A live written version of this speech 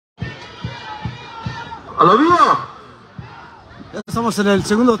¡A lo vivo! Ya estamos en el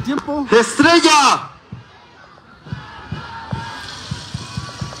segundo tiempo. ¡Estrella!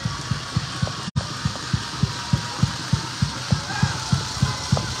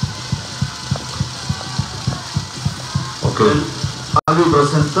 Ok. El árbitro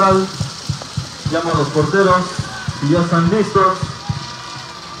central llama a los porteros y ya están listos.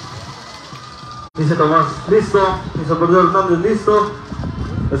 Dice Tomás, listo. Dice el portero Hernández, listo.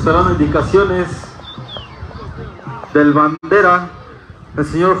 Esperando indicaciones del bandera. El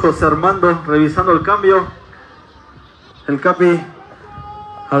señor José Armando revisando el cambio. El capi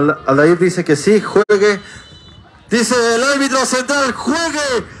Aldair dice que sí, juegue. Dice el árbitro central,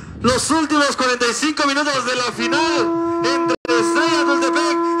 juegue los últimos 45 minutos de la final entre Estrella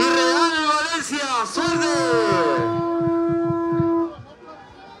Tultepec y Real Valencia. ¡Suerte!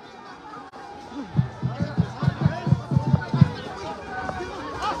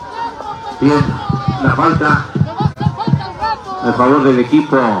 Bien, la falta a favor del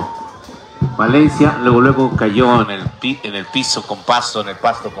equipo Valencia, luego cayó en el piso con pasto, en el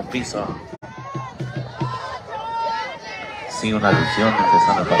pasto con piso. Sí, una lesión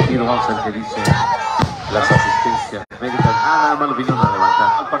empezando el partido. Vamos a ver qué dice las asistencias médicas. Nada más lo vinieron a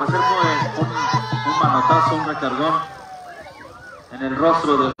levantar. Al parecer fue un manotazo, un recargón en el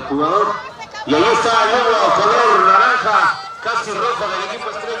rostro del jugador. Y ahí está el nuevo color naranja, casi rojo del equipo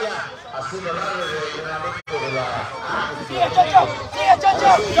Estrella. Haciendo el área de entrenamiento de la... ¡Sigue, Chocho! ¡Sigue,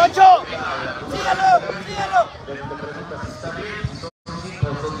 Chocho! ¡Chocho! ¡Sígalo! ¡Sígalo!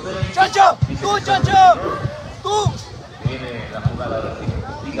 ¡Chocho! ¡Tú, Chocho! ¡Tú! Viene la jugada de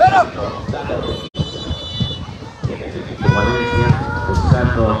 ¡Pero! Viene el equipo Valencia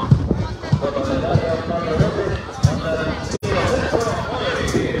buscando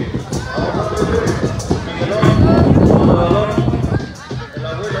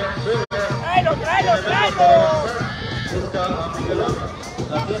 ¡Tráelo! Busca a Miguelón,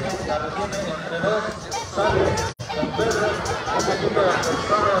 la retiene entre dos, sale con Pedro, un poquito de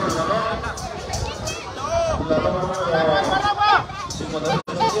forzado el balón. La toma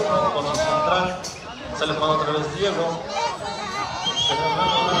 51 con el central, sale jugando otra vez Diego.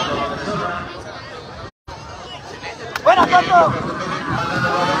 ¡Buena, Paco!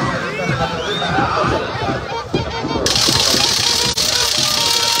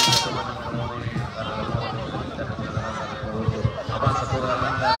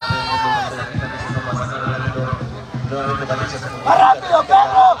 ¡Más rápido,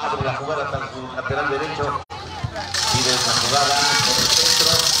 Pedro! Abre la jugada hasta su lateral derecho. Pide la jugada por el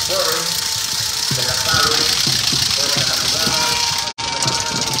centro. Corre. Se la sabe. Corre la jugada.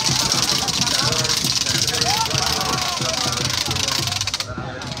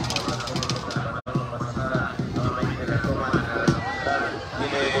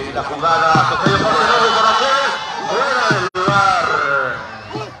 Viene la jugada. Fuera del lugar.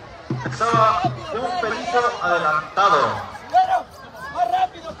 Estaba un pelito adelantado.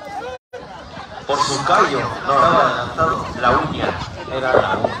 Por su callo, no, estaba adelantado. La uña, era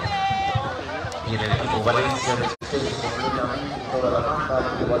la uña. Y en el equipo Valencia despeje completamente toda la banda.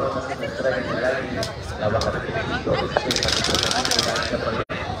 El balón hace una estrella en el aire. La baja del equipo despeja completamente la pared.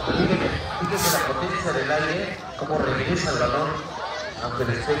 Fíjense la potencia del aire, cómo regresa el balón, aunque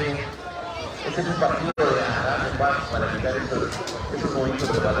despeje. Este es un partido de agarrar de paz para evitar esos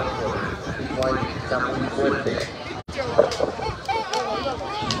movimientos de balón por el equipo aire que está muy fuerte.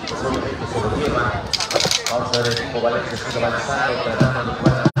 Se lo lleva. Vamos a ver el equipo Valencia sigue avanzando, tratando de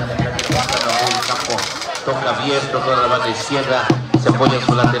jugar el campo. Toca abierto, toda la banda izquierda, se apoya en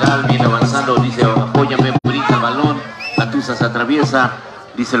su lateral, viene avanzando, dice apóyame, brinca el balón, la tusa se atraviesa,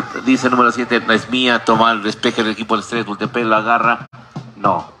 dice el número 7, es mía, toma el despeje del equipo del Estrella Tultepec, la agarra,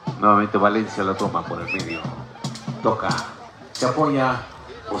 no, nuevamente Valencia la toma por el medio, toca, se apoya,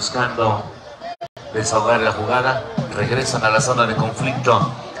 buscando desahogar la jugada, regresan a la zona de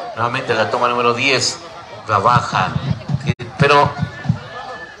conflicto. Nuevamente la toma número 10, la baja, pero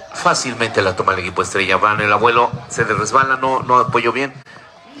fácilmente la toma el equipo Estrella. Van el abuelo, se le resbala, no apoyó bien.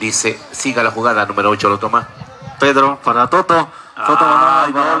 Dice, siga la jugada, número 8 lo toma Pedro para Toto. Toto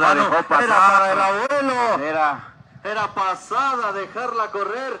la dejó pasar. Era para el abuelo. Era pasada, dejarla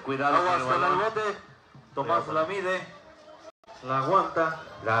correr. Cuidado con el bote. Tomás la mide, la aguanta.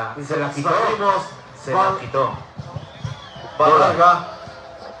 Se la quitó. Se la quitó. Va larga.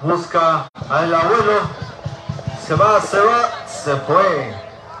 Busca al abuelo, se fue.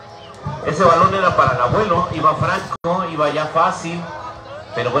 Ese balón era para el abuelo, iba franco, iba ya fácil,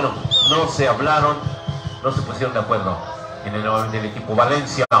 pero bueno, no se hablaron, no se pusieron de acuerdo. Viene nuevamente el equipo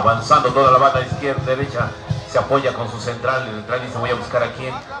Valencia, avanzando toda la banda izquierda, derecha, se apoya con su central, el central dice voy a buscar a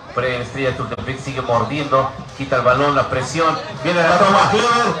quién. Estrella Tultepec sigue mordiendo, quita el balón, la presión, viene la toma,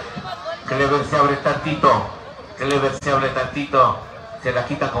 Clever se abre tantito, se la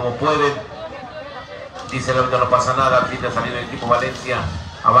quita como pueden, dice el árbitro no pasa nada, tiene que salir el equipo Valencia,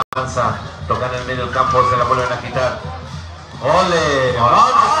 avanza, tocan en el medio del campo, se la vuelven a quitar. ¡Ole!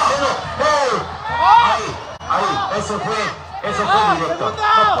 ¡Ahí! Eso fue directo.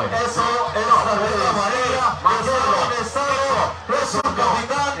 No puede. Eso es la verde amarilla. Eso,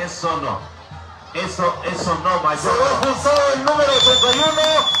 capitán. Eso no, mayor. Se va a expulsar el número 31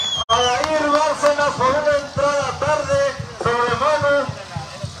 a ir Bárcenas por una entrada tarde sobre mano.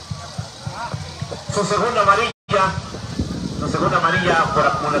 Su segunda amarilla por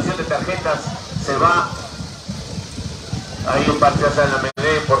acumulación de tarjetas se va. Ahí un partidazo en la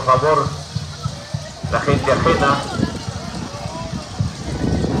melee, por favor. La gente ajena.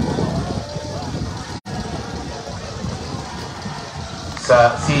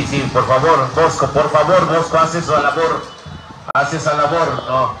 Sí, por favor, Bosco, haz esa labor,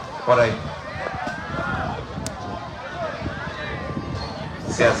 no, por ahí.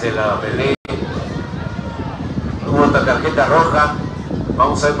 Se hace la melee. Hubo otra tarjeta roja.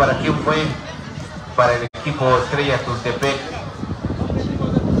 Vamos a ver para quién fue. Para el equipo Estrella Tultepec.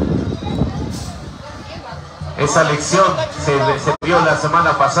 Esa lección se vio la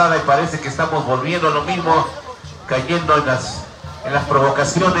semana pasada y parece que estamos volviendo a lo mismo, cayendo en las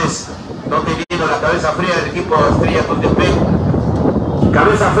provocaciones, no teniendo la cabeza fría del equipo Estrella Tultepec.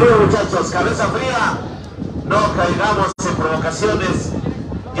 Cabeza fría, muchachos, cabeza fría. No caigamos en provocaciones.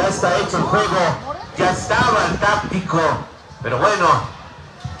 Ya está hecho el juego, ya estaba el táctico, pero bueno.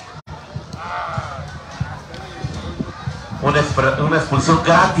 Una expulsión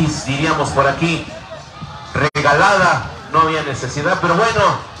gratis, diríamos por aquí. Regalada, no había necesidad, pero bueno,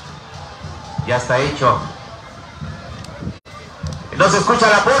 ya está hecho. No se escucha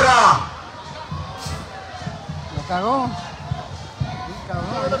la porra. Lo cagó. No,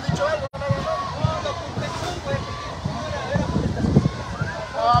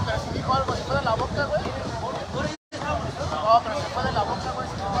 pero si dijo algo, se fue de la boca, güey. No, pero se fue de la boca, güey.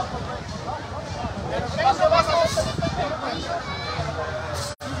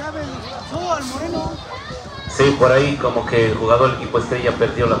 Sí, por ahí como que el jugador del equipo Estrella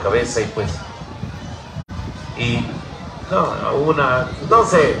perdió la cabeza y pues... no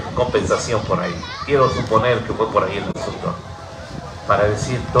sé, compensación por ahí. Quiero suponer que fue por ahí el asunto. Para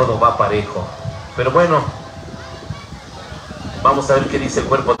decir todo va parejo. Pero bueno, vamos a ver qué dice el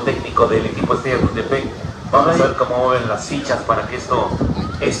cuerpo técnico del equipo Estrella Tultepec. Vamos a ver cómo mueven las fichas para que esto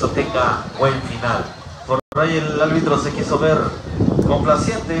tenga buen final. Por ahí el árbitro se quiso ver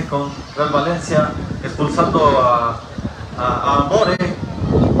complaciente con Real Valencia, expulsando a More.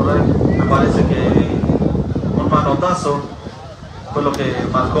 Por ahí me parece que un manotazo fue lo que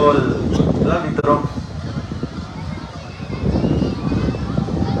marcó el árbitro.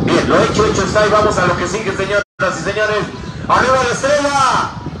 Bien, lo hecho está y vamos a lo que sigue, señoras y señores. ¡Arriba la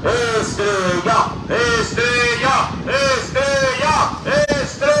Estrella! ¡Estrella! ¡Estrella! ¡Estrella!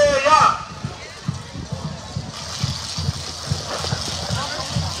 ¡Estrella!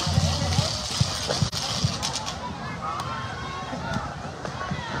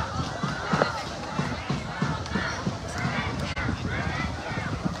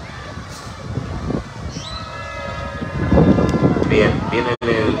 Bien, viene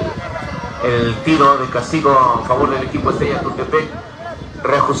el tiro de castigo a favor del equipo Estrella Tultepec,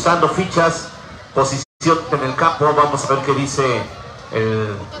 reajustando fichas, posición en el campo. Vamos a ver qué dice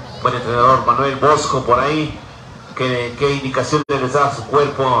el buen entrenador Manuel Bosco por ahí, qué indicaciones les da a su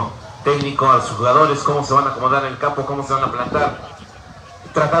cuerpo técnico, a sus jugadores, cómo se van a acomodar en el campo, cómo se van a plantar,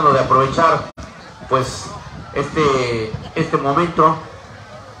 tratando de aprovechar pues este momento,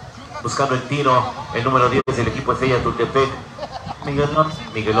 buscando el tiro, el número 10 del equipo Estrella Tultepec. Miguelón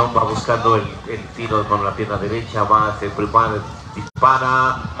va buscando el tiro con la pierna derecha, se prepara,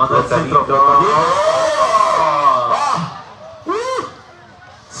 dispara, manda el centro.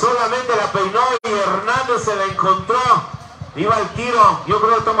 Solamente la peinó y Hernández se la encontró. Iba el tiro, yo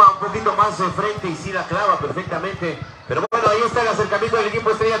creo que toma un poquito más de frente y sí la clava perfectamente. Pero bueno, ahí está el acercamiento del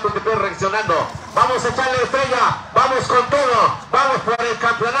equipo Estrella Tultepec reaccionando. Vamos a echarle Estrella, vamos con todo, vamos por el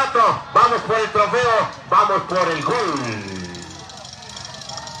campeonato, vamos por el trofeo, vamos por el gol.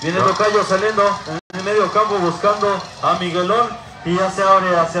 Viene Tocayo saliendo en el medio campo buscando a Miguelón y ya se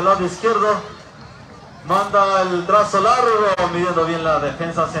abre hacia el lado izquierdo. Manda el trazo largo, midiendo bien la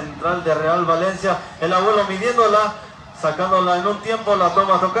defensa central de Real Valencia. El abuelo midiéndola, sacándola en un tiempo, la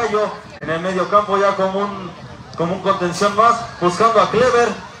toma Tocayo. En el medio campo ya como un contención más, buscando a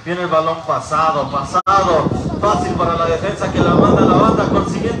Clever. Viene el balón pasado. Fácil para la defensa que la manda a la banda,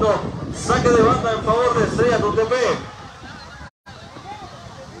 consiguiendo saque de banda en favor de Estrella Tultepec.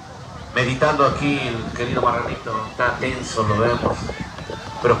 Meditando aquí el querido Marranito, está tenso, lo vemos,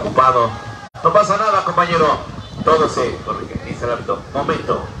 preocupado. No pasa nada, compañero, todo se corrige, dice el árbitro.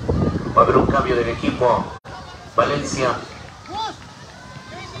 Momento, va a haber un cambio del equipo. Valencia,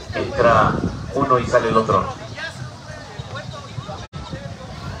 entra uno y sale el otro.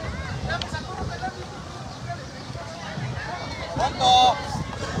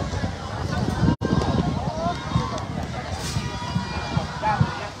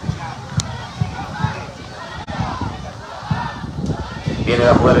 Viene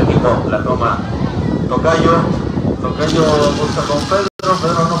a jugar el equipo, la toma Tocayo busca con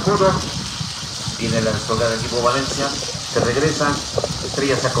Pedro no pudo. viene la descolgada del equipo Valencia, se regresan,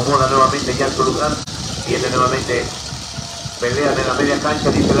 Estrella se acomoda nuevamente ya en su lugar, viene nuevamente, pelean en la media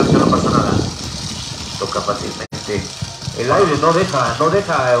cancha, dice el árbitro, no pasa nada, toca fácilmente, el aire no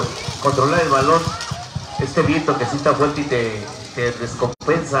deja controlar el balón, este viento que sí está fuerte y te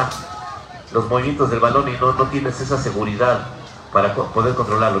descompensa los movimientos del balón y no tienes esa seguridad para poder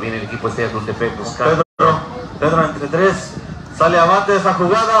controlarlo. Viene el equipo Estrella Tultepec buscando. Pedro entre tres, sale avante de esa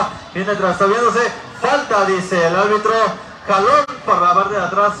jugada, viene trastaviándose, falta, dice el árbitro, jalón para la parte de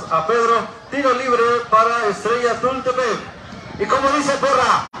atrás a Pedro, tiro libre para Estrella Tultepec. Y como dice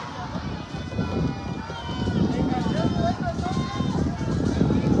Porra,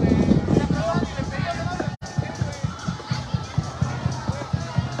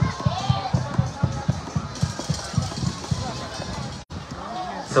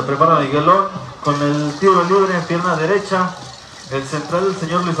 se prepara Miguelón con el tiro libre en pierna derecha. El central, el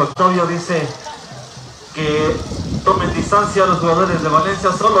señor Luis Octavio, dice que tomen distancia a los jugadores de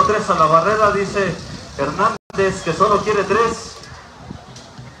Valencia. Solo 3 a la barrera, dice Hernández, que solo quiere 3.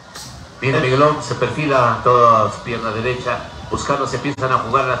 Viene Miguelón, se perfila todas pierna derecha, buscando, se empiezan a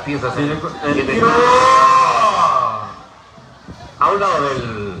jugar las piezas. El tiro a un lado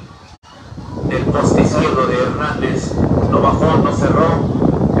del poste izquierdo de Hernández, no bajó, no cerró.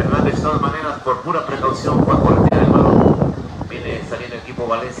 Hernández de todas maneras por pura precaución fue a corretear el balón. Viene saliendo el equipo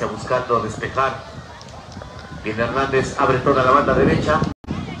Valencia buscando despejar. Viene Hernández, abre toda la banda derecha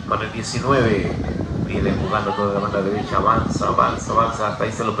con el 19. Viene jugando toda la banda derecha, avanza, hasta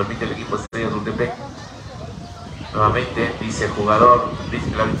ahí se lo permite el equipo Estrella Tultepec. Nuevamente dice el jugador, dice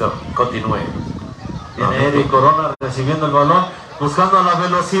el árbitro, continúe. Viene Eric Corona recibiendo el balón, buscando la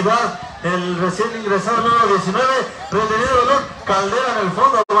velocidad. El recién ingresado número 19, retenido el balón, Caldera en el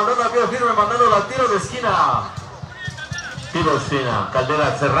fondo, mandando a pie firme, mandando a tiro de esquina. Tiro de esquina,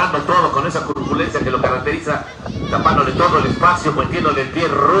 Caldera cerrando todo con esa turbulencia que lo caracteriza, tapándole todo el espacio, metiéndole el pie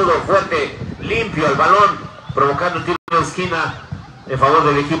rudo, fuerte, limpio al balón, provocando el tiro de esquina en favor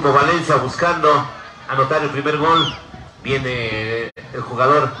del equipo Valencia, buscando anotar el primer gol. Viene el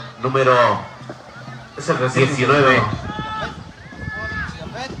jugador número 19.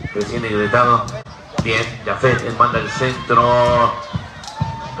 Recién ingresado. Bien, Jafet, él manda el centro.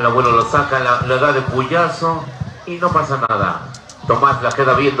 El abuelo lo saca, la da de puyazo y no pasa nada. Tomás la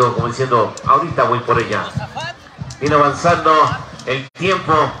queda viendo como diciendo, ahorita voy por ella. Viene avanzando el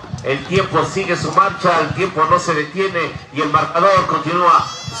tiempo sigue su marcha, el tiempo no se detiene y el marcador continúa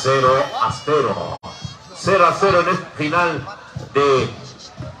 0-0. 0-0 en este final de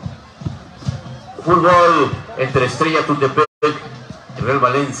fútbol entre Estrella Tultepec y Real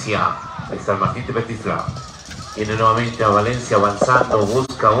Valencia. Ahí está el Martín Tepetistla. Viene nuevamente a Valencia avanzando,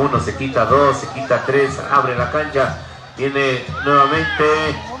 busca uno, se quita dos, se quita tres, abre la cancha. Viene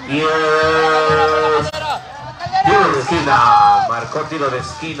nuevamente y tiro de esquina. Marcó tiro de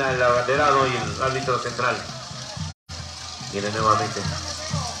esquina el abanderado y el árbitro central. Viene nuevamente.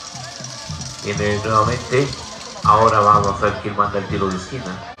 Ahora vamos a ver quién manda el tiro de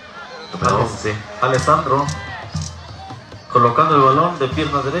esquina. Número 11. Alessandro colocando el balón de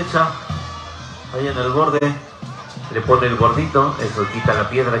pierna derecha ahí en el borde, le pone el gordito, eso quita la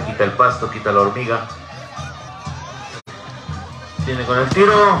piedra, quita el pasto, quita la hormiga. viene con el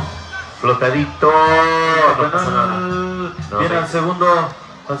tiro Flotadito, no pasa nada. Viene al segundo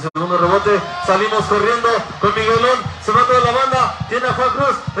rebote, salimos corriendo con Miguelón, se va toda la banda, tiene a Juan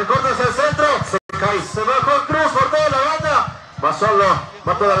Cruz, recorta hacia el centro, se cae, se va Juan Cruz por toda la banda, va solo,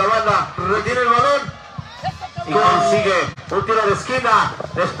 va toda la banda, retiene el balón y consigue un tiro de esquina,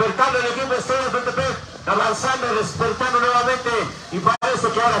 despertando el equipo de Estrella Tultepec, avanzando, despertando nuevamente, y parece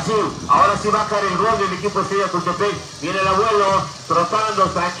que ahora sí va a caer el gol del equipo de Estrella Tultepec. Viene el abuelo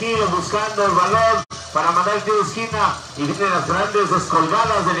trotando tranquilo, buscando el balón para mandar el tiro de esquina, y vienen las grandes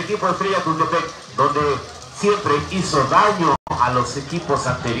descolgadas del equipo de Estrella Tultepec, donde siempre hizo daño a los equipos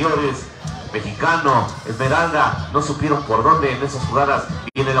anteriores mexicano, Esmeralda, no supieron por dónde en esas jugadas.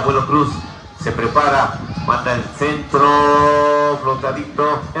 Viene el abuelo Cruz, se prepara, manda el centro,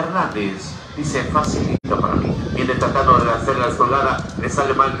 flotadito, Hernández. Dice, facilito para mí. Viene tratando de hacer la descolgada. Le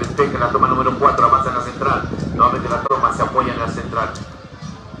sale mal el despeje. La toma número 4. Avanza en la central. Nuevamente la toma. Se apoya en la central.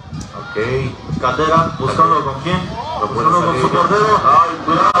 Ok. Caldera, buscando con quién. Buscando con su portero. Ay,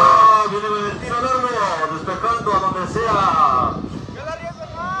 cuidado. Viene con el tiro largo. Despejando a donde sea.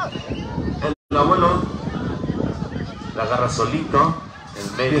 El abuelo. La agarra solito.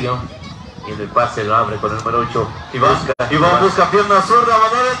 En medio. Y en el pase lo abre con el número 8. Iván busca pierna zurda,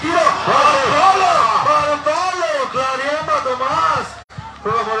 mandar el tiro. ¡Para el palo! Clariema Tomás.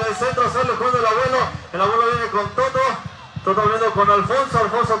 Juega por el centro, sale jugando el abuelo. El abuelo viene con Toto. Toto viene con Alfonso.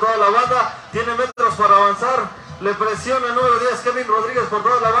 Alfonso toda la banda. Tiene metros para avanzar. Le presiona el número 10 Kevin Rodríguez por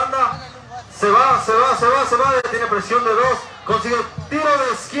toda la banda. Se va. Tiene presión de 2. Consigue tiro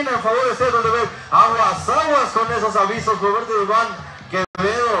de esquina en favor de Tultepec. Aguas con esos avisos. Roberto Iván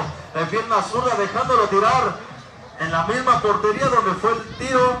Quevedo. En pierna zurda, dejándolo tirar en la misma portería donde fue el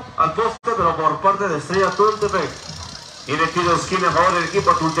tiro al poste, pero por parte de Estrella Tultepec. Y el tiro de esquina a favor del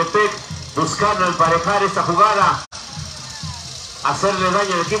equipo Tultepec, buscando emparejar esta jugada, hacerle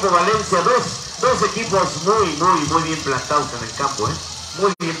daño al equipo Valencia. Dos equipos muy bien plantados en el campo,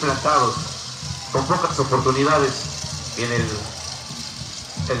 muy bien plantados, con pocas oportunidades. Viene el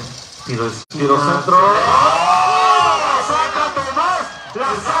tiro centro. La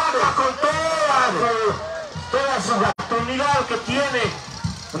saca con toda su oportunidad que tiene.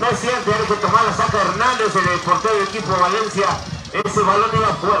 No es cierto, hay que tomar la saca Hernández, el portero del equipo Valencia. Ese balón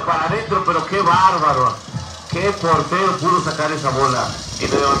iba para adentro, pero qué bárbaro. Qué portero pudo sacar esa bola. Y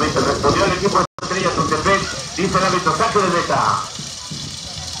nuevamente respondió el equipo de Estrella Tultepec. Dice el árbitro, saque de meta.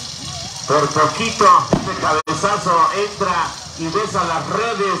 Por poquito, ese cabezazo entra y besa las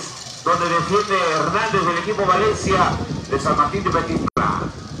redes, donde defiende Hernández del equipo Valencia de San Martín de Petitla.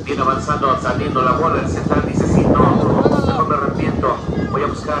 Viene avanzando, saliendo la bola. El central dice, sí, no me arrepiento. Voy a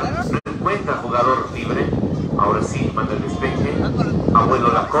buscar. No encuentra jugador libre. Ahora sí, manda el despeje.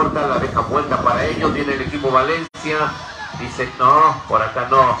 Abuelo la corta, la deja vuelta para ellos. Viene el equipo Valencia. Dice, no, por acá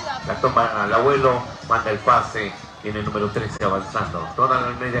no. La toma al abuelo, manda el pase. Viene el número 13 avanzando. Toda la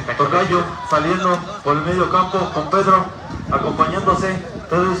media cancha. Tocayo saliendo por el medio campo con Pedro, acompañándose.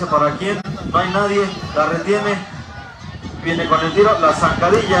 Pedro dice, ¿para quién? No hay nadie. La retiene. Viene con el tiro, la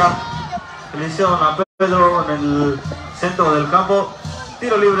zancadilla que le hicieron a Pedro en el centro del campo.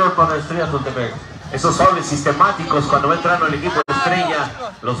 Tiro libre para Estrella Tultepec. Esos faules sistemáticos, cuando va entrando el equipo de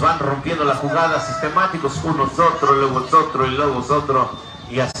Estrella, los van rompiendo la jugada, sistemáticos, unos otros, luego otro y luego otro.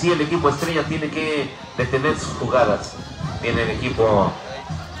 Y así el equipo Estrella tiene que detener sus jugadas. Viene el equipo,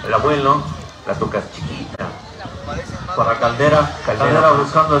 el abuelo, la toca chiquita. Para Caldera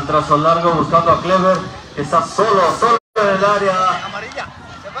buscando el trazo largo, buscando a Clever, que está solo en el área. Amarilla,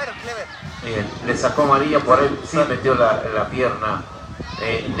 se va el Clever. Bien, le sacó amarilla por él, sí metió la pierna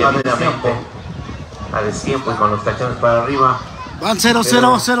debidamente a destiempo y con los tachones para arriba. Van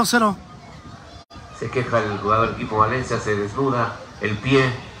 0-0. Se queja el jugador del equipo Valencia, se desnuda el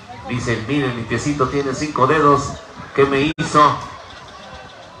pie. Dice, miren, mi piecito tiene 5 dedos. ¿Qué me hizo?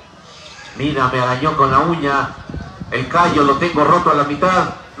 Mira, me arañó con la uña. El callo lo tengo roto a la mitad.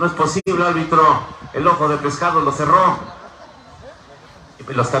 No es posible, árbitro. El ojo de pescado lo cerró.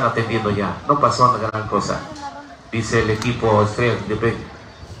 Y lo están atendiendo ya. No pasó gran cosa. Dice el equipo Estrella Tultepec.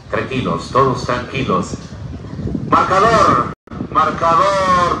 Tranquilos, todos tranquilos. Marcador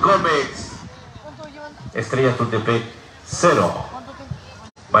Comex. Estrella Tultepec 0.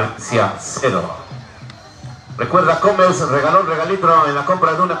 Valencia 0. Recuerda, Comex regaló un regalito en la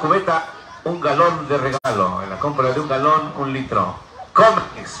compra de una cubeta, un galón de regalo. En la compra de un galón, un litro.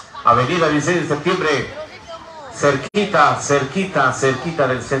 Comex, avenida 16 de septiembre, cerquita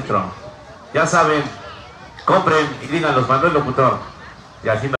del centro. Ya saben, compren y díganlos, Manuel Locutor. Y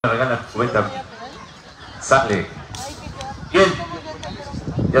así me regalan cubeta. Sale. Bien.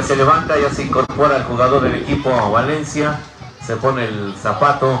 Ya se levanta, ya se incorpora el jugador del equipo Valencia. Se pone el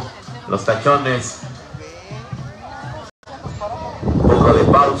zapato, los tachones. Un poco de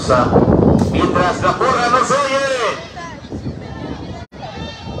pausa. Mientras la porra no se oye.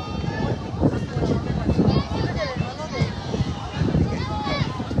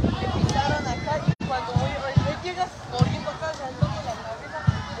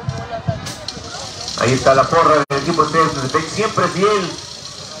 Ahí está la porra del equipo de Tultepec, siempre fiel.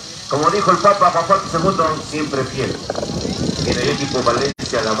 Como dijo el Papa Juan Pablo II, siempre fiel. Viene el equipo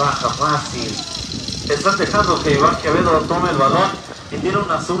Valencia, la baja fácil. Están dejando que Iván Quevedo tome el balón. y tiene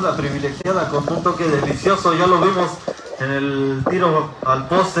una zurda privilegiada con un toque delicioso. Ya lo vimos en el tiro al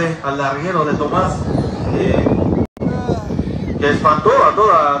poste, al larguero de Tomás, que espantó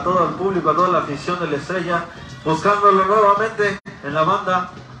a todo el público, a toda la afición de la Estrella, buscándolo nuevamente en la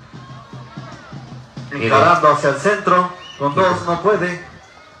banda, encarando hacia el centro, con dos no puede,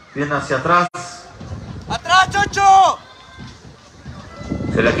 viene hacia atrás. ¡Atrás, Chocho!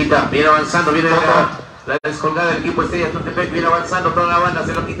 Se la quita, viene avanzando, viene la descolgada del equipo Estrella Tultepec, viene avanzando toda la banda,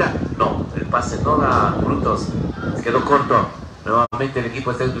 se lo quita. No, el pase no da frutos, se quedó corto. Nuevamente el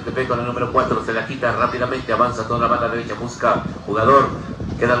equipo Estrella Tultepec con el número 4, se la quita rápidamente, avanza toda la banda derecha, busca jugador,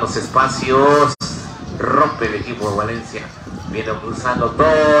 quedan los espacios, rompe el equipo de Valencia. Viene cruzando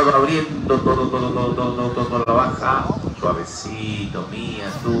todo, abriendo todo, la baja. Suavecito, mía,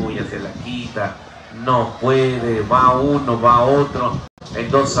 tuya, se la quita. No puede, va uno, va otro. El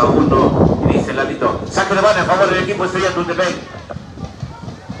 2-1. Y dice el árbitro, saque de banda a favor del equipo Estrella Tultepec.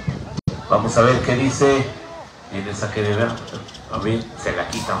 Vamos a ver qué dice. Viene el saque de banda. A ver, se la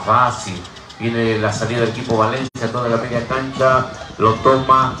quita fácil. Viene la salida del equipo Valencia, toda la media cancha. Lo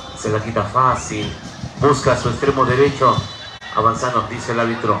toma, se la quita fácil. Busca su extremo derecho. Avanzando, dice el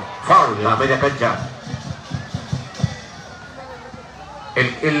árbitro. Foul en la media cancha.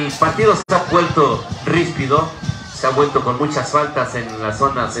 El partido se ha vuelto ríspido, se ha vuelto con muchas faltas en la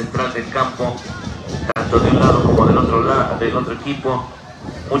zona central del campo, tanto de un lado como del otro lado, del otro equipo.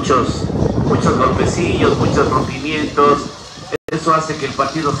 Muchos golpecillos, muchos rompimientos. Eso hace que el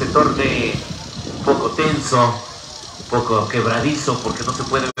partido se torne un poco tenso, un poco quebradizo, porque no se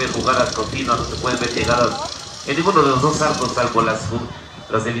puede ver jugadas continuas, no se pueden ver llegadas en ninguno de los dos arcos, salvo las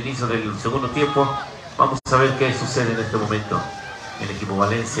del inicio del segundo tiempo. Vamos a ver qué sucede en este momento. El equipo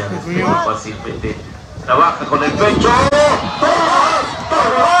Valencia despega fácilmente, trabaja con el pecho.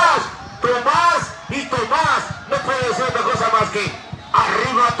 Tomás y Tomás. No puede decir otra cosa más que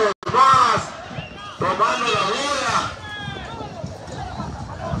arriba Tomás, tomando la bola.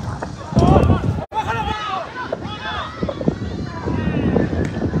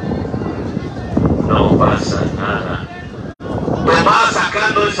 No pasa nada. Tomás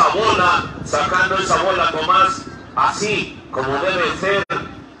sacando esa bola, Tomás, así como debe ser,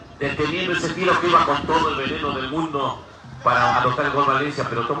 deteniendo ese tiro que iba con todo el veneno del mundo para anotar el gol Valencia.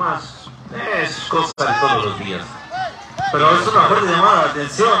 Pero Tomás, es cosa de todos los días. Pero es una fuerte llamada de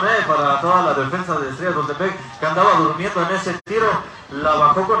atención para toda la defensa de Estrella Tultepec, que andaba durmiendo en ese tiro. La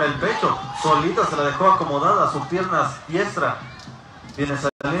bajó con el pecho, solita se la dejó acomodada a sus piernas diestra. Viene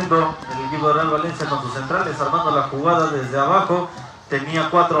saliendo el equipo de Real Valencia con sus centrales, armando la jugada desde abajo. Tenía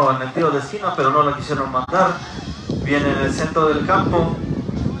 4 en el tiro de esquina, pero no la quisieron mandar. Viene en el centro del campo,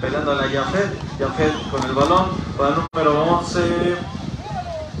 peleando a la Jafet con el balón, para el número 11.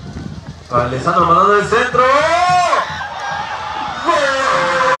 Para Alessandro mandando el centro. ¡Gol!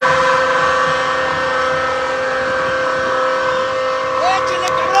 ¡Échale,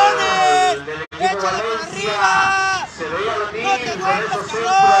 cabrones! Del equipo Valencia se veía venir con esos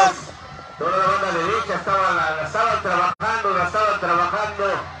centros. Toda la banda derecha la estaban trabajando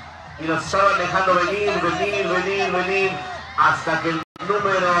y los estaban dejando venir hasta que el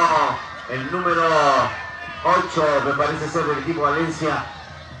número 8, me parece ser del equipo Valencia,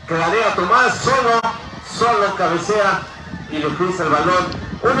 cladea a Tomás, solo cabecea y le cruza el balón.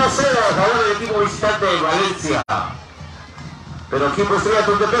 1-0 a favor del equipo visitante de Valencia. Pero equipo Estrella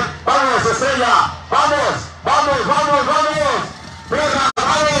Tultepec, ¡vamos Estrella! ¡Vamos! ¡Perra,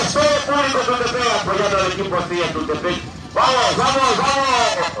 vamos! Todo el público Tultepec apoyando al equipo Estrella Tultepec. ¡Vamos!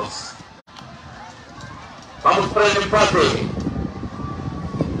 Vamos por el empate.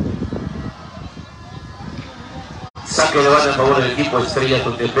 Saque de banda a favor del equipo Estrella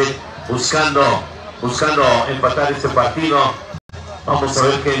Tultepec, buscando empatar este partido. Vamos a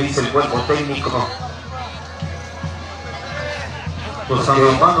ver qué dice el cuerpo técnico.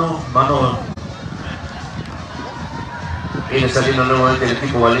 Buscando mano. Viene saliendo nuevamente el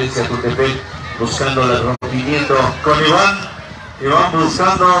equipo Valencia Tultepec, buscando el rompimiento Con Iván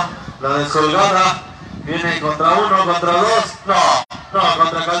buscando la descolgada. Viene contra uno, contra dos. No,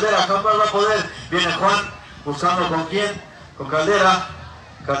 contra Caldera, jamás va a poder. Viene Juan buscando con quién, con Caldera.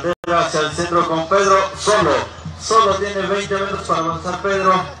 Caldera hacia el centro con Pedro, solo tiene 20 metros para avanzar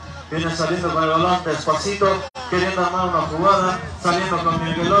Pedro. Viene saliendo con el balón despacito, queriendo armar una jugada, saliendo con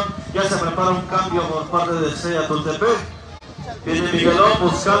Miguelón. Ya se prepara un cambio por parte de Estrella Tultepec. Viene Miguelón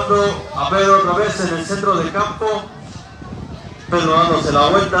buscando a Pedro otra vez en el centro del campo. Pedro dándose la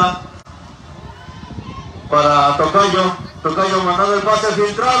vuelta para Tocayo mandando el pase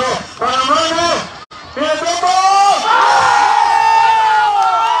filtrado para Mano. ¡Viene Topo!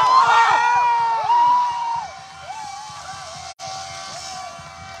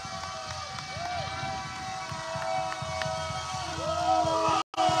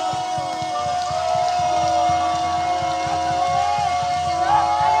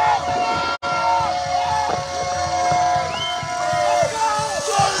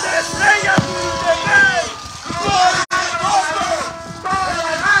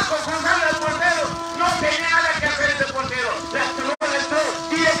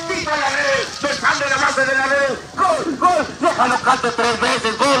 colocando 3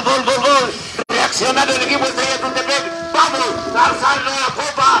 veces, gol, gol, gol, gol, reaccionando el equipo Estrella Tultepec, vamos a alzarlo la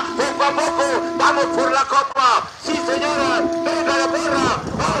copa, poco a poco, vamos por la copa, sí señora, venga la porra,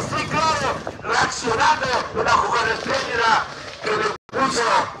 vamos, sí claro, reaccionando, una jugada espléndida, que me puso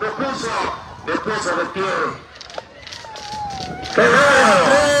de pie.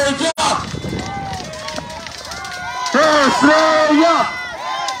 ¡Estrella! ¡Estrella!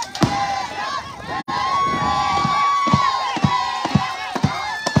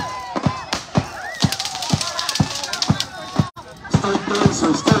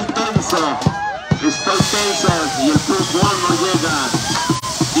 Estoy tenso y el fútbol no llega.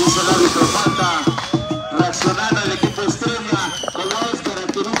 Dice el árbitro, falta. Reaccionando el equipo Estrella, como es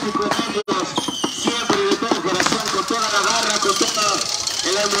característico en ellos, siempre de todo corazón, con toda la garra, con toda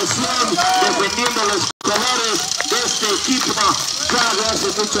la emoción, defendiendo los colores de este equipo ya de hace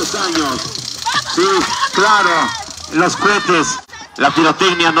muchos años. Sí, claro, los cohetes, la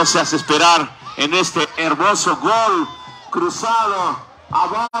pirotecnia no se hace esperar en este hermoso gol cruzado.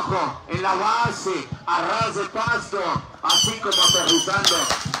 Abajo, en la base, a ras de pasto, así como aterrizando.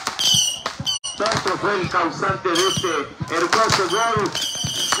 Toto fue el causante de este hermoso gol,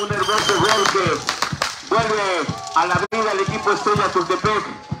 un hermoso gol que vuelve a la vida el equipo Estrella Tultepec.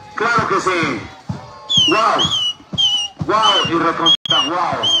 Claro que sí. Wow, wow y recontra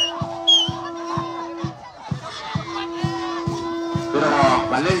wow. Pero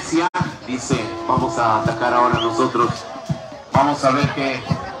Valencia dice, vamos a atacar ahora nosotros. Vamos a ver qué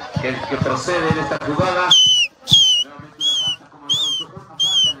procede en esta jugada. Nuevamente una falta, como ya dicho, una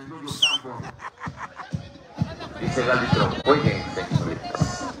falta en el medio campo. Dice el árbitro, oye, señoritas.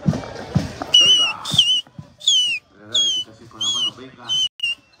 Venga. Le da la indicación con la mano, venga.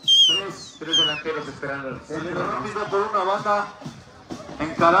 Tres delanteros esperando el centro. Saliendo rápido por una banda,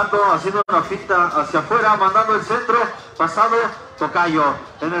 encarando, haciendo una finta hacia afuera, mandando el centro, pasando, Tocayo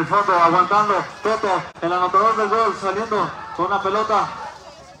en el fondo, aguantando, Toto, el anotador del gol, saliendo con una pelota,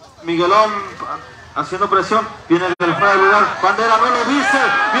 Miguelón haciendo presión, viene del fuera del lugar, Bandera no lo dice,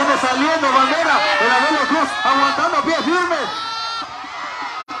 viene saliendo Bandera, el abuelo Cruz, aguantando, pie firme.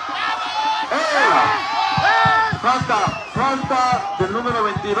 Falta del número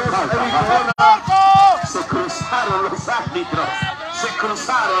 22, Se cruzaron los árbitros, se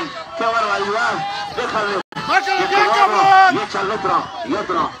cruzaron, qué barbaridad, déjale. ¡Márcale bien, cabrón! Y echa el otro, y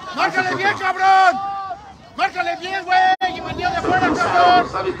otro. ¡Márcale bien, cabrón! ¡Márcale bien, güey! ¡Y venía de fuera, cabrón!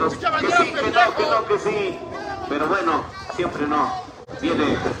 Los árbitros, ¡Mucha que bandera, sí, que no, pendejo! que no, que sí. Pero bueno, siempre no.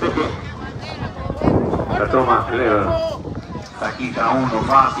 Viene Tultepec. La toma, saquita uno,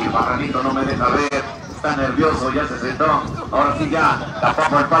 fácil, Barranito no me deja ver. Está nervioso, ya se sentó. Ahora sí ya, la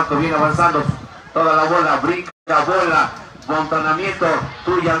papa del palco viene avanzando. Toda la bola, brinca, bola. Montanamiento,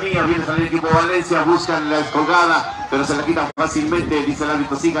 tuya, mía, viene a salir el equipo de Valencia, buscan la descolgada, pero se la quitan fácilmente, dice el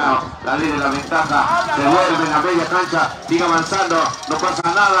árbitro, siga la ley de la ventaja, se vuelve en la media cancha, sigue avanzando, no pasa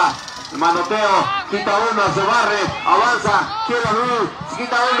nada, manoteo, quita uno, se barre, avanza, quiere abrir, se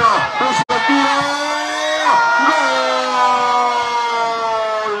quita uno, puso el tiro,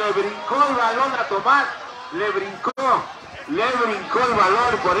 ¡gol! Le brincó el balón a Tomás, le brincó el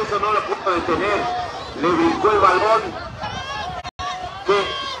balón, por eso no lo pudo detener, le brincó el balón.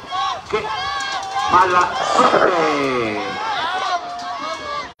 ¡Qué mala suerte!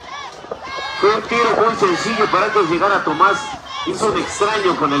 Fue un tiro muy sencillo para antes de llegar a Tomás. Hizo un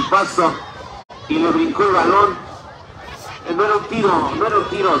extraño con el paso y le brincó el balón. No era un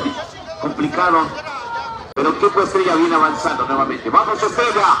tiro complicado. Pero el equipo Estrella viene avanzando nuevamente. ¡Vamos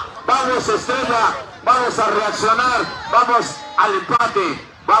Estrella! ¡Vamos Estrella! ¡Vamos a reaccionar! ¡Vamos al empate!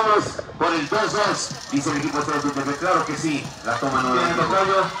 Vamos por el 2-2, dice el equipo de Tultepec, claro que sí, la toma no viene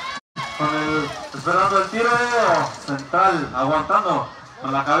Tocayo, esperando el tiro, central, aguantando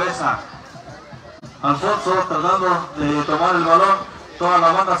con la cabeza, Alfonso tratando de tomar el balón, toda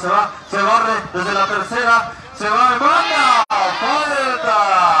la banda se va, se barre desde la tercera, se va en banda, falta,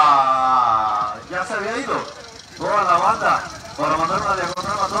 ya se había ido, toda la banda, para mandar una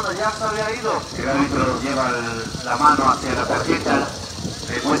diagonal matona, ya se había ido. El árbitro lleva la mano hacia la tarjeta,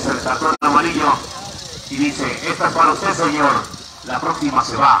 le muestra el cartón amarillo y dice, esta es para usted señor, la próxima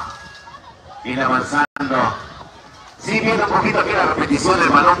se va. Viene avanzando. Sí, viene un poquito aquí la repetición, el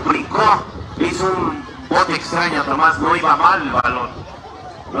balón brincó, hizo un bote extraño, Tomás, no iba mal el balón,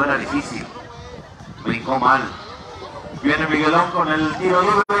 no era difícil, brincó mal. Viene Miguelón con el tiro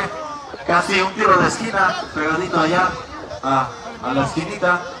libre, casi un tiro de esquina, pegadito allá a la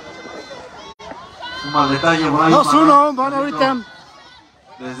esquinita. Un mal detalle por ahí. 2-1, van ahorita.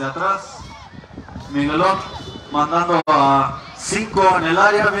 Desde atrás, Miguelón mandando a 5 en el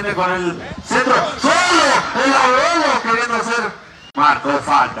área, viene con el centro, solo el abuelo queriendo hacer, marcó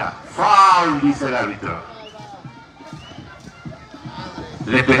falta, foul, dice el árbitro.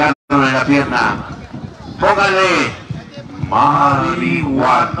 Le pegaron en la pierna, póngale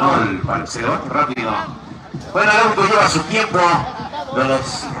marihuanol, parcero, rápido. Bueno, el árbitro lleva su tiempo de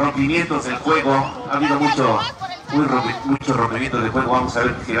los rompimientos del juego, ha habido muchos rompimientos de juego, vamos a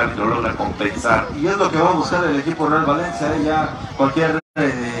ver si el árbitro logra compensar. Y es lo que va a buscar el equipo Real Valencia, ya cualquier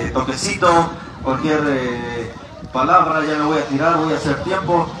toquecito, cualquier palabra, ya me voy a tirar, voy a hacer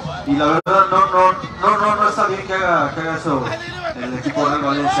tiempo, y la verdad no está bien que haga eso el equipo Real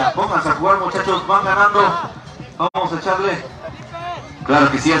Valencia. Pónganse a jugar, muchachos, van ganando, vamos a echarle. Claro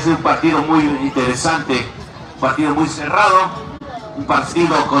que sí, ha sido un partido muy interesante, un partido muy cerrado, un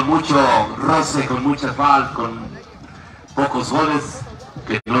partido con mucho roce, con mucha foul, con pocos goles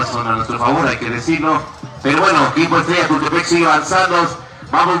que no son a nuestro favor, hay que decirlo. Pero bueno, equipo Estrella Tultepec sigue avanzando.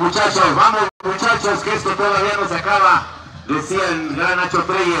 Vamos muchachos, que esto todavía no se acaba. Decía el gran Nacho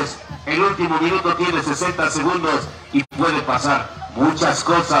Treyes, el último minuto tiene 60 segundos y puede pasar muchas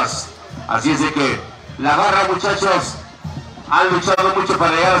cosas. Así es de que la garra, muchachos, han luchado mucho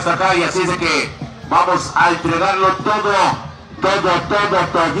para llegar hasta acá, y así es de que vamos a entregarlo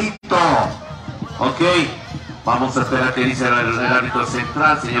todito. Ok, vamos a esperar que dice el árbitro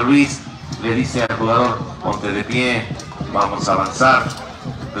central, señor Luis. Le dice al jugador, ponte de pie, vamos a avanzar.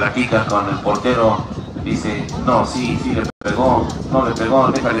 Platica con el portero, dice, no, sí le pegó, no le pegó,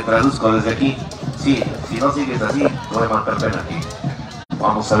 déjale, traduzco desde aquí. Sí, si no sigues así, te voy a marcar penalti.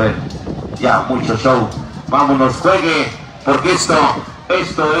 Vamos a ver, ya, mucho show. Vámonos, juegue, porque esto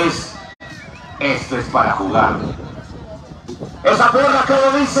es para jugar. Esa porra que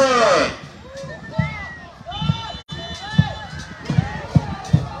lo dice.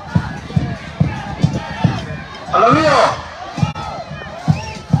 ¡A lo mío!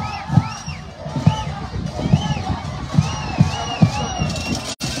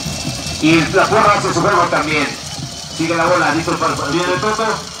 Y la porra hace su juego también. Sigue la bola, listo para Viene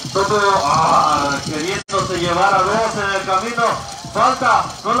Toto, queriéndose llevar a dos en el camino. Falta,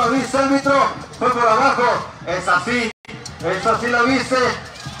 no lo viste, árbitro, fue por abajo. Es así la viste.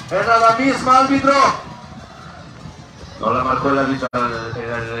 Era la misma, árbitro. No la marcó el árbitro,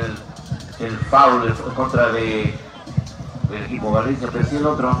 el foul en contra del equipo Valencia, pero sí el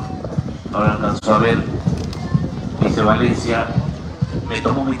otro. No lo alcanzó a ver. Dice Valencia, me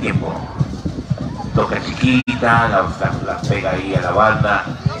tomó mi tiempo. Toca chiquita, la pega ahí a la banda,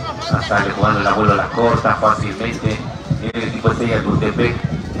 hasta le jugando el abuelo la corta fácilmente. El equipo Estrella de Tultepec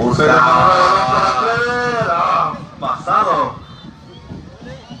busca pasado.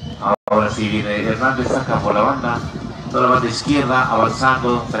 Ahora sí viene Hernández, saca por la banda, toda la banda izquierda,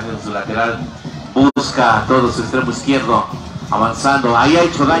 avanzando, saliendo su lateral, busca todo su extremo izquierdo, avanzando. Ahí ha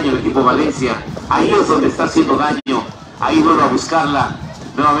hecho daño el equipo Valencia, ahí es donde está haciendo daño, ahí vuelve a buscarla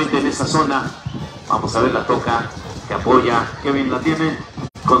nuevamente en esa zona. Vamos a ver, la toca, que apoya, Qué bien la tiene.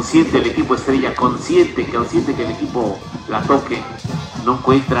 consciente el equipo Estrella, consciente que el equipo la toque, no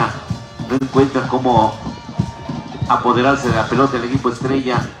encuentra cómo apoderarse de la pelota el equipo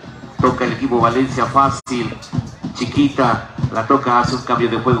Estrella. Toca el equipo Valencia fácil, chiquita, la toca, hace un cambio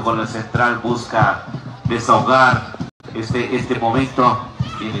de juego con el central, busca desahogar este momento,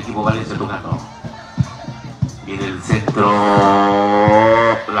 y el equipo Valencia tocando. Y en el centro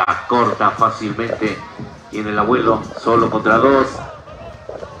la corta fácilmente, y en el abuelo solo contra dos,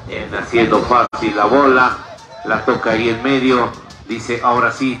 haciendo fácil la bola, la toca ahí en medio, dice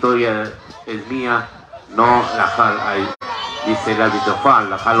ahora sí, todavía es mía, no la jala, ahí dice el árbitro, foul,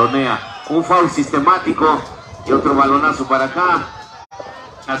 la jalonea, un foul sistemático y otro balonazo para acá,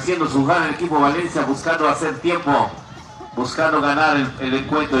 haciendo su jugada el equipo Valencia, buscando hacer tiempo, buscando ganar el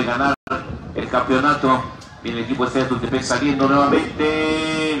encuentro y ganar el campeonato. Viene el equipo Estrella de Tultepec saliendo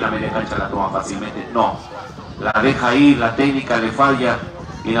nuevamente, la media cancha la toma fácilmente, no, la deja ir, la técnica le falla,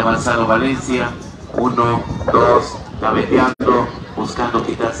 viene avanzando Valencia, 1, 2, gaveteando, buscando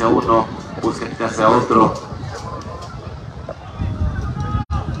quitarse a uno, busca quitarse a otro.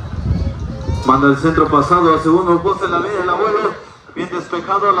 Manda el centro pasado al segundo poste, la media, el abuelo, bien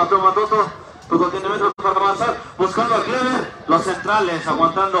despejado, la toma Toto tiene metros para avanzar, buscando a Clever, los centrales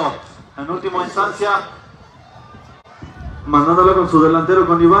aguantando en última instancia, mandándolo con su delantero,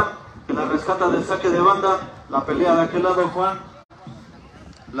 con Iván, que la rescata del saque de banda, la pelea de aquel lado Juan,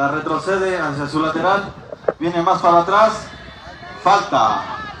 la retrocede hacia su lateral, viene más para atrás, falta.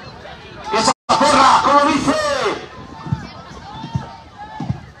 ¡Esa porra! ¿Cómo dice?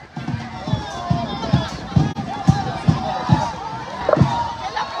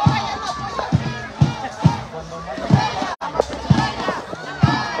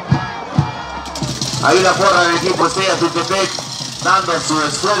 Ahí la porra del equipo Estrella Tultepec, dando su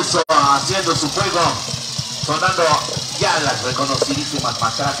esfuerzo, haciendo su juego, sonando ya las reconocidísimas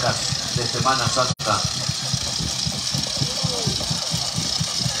matracas de Semana Santa.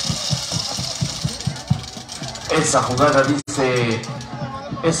 Esa jugada, dice,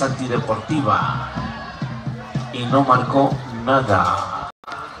 es antideportiva y no marcó nada.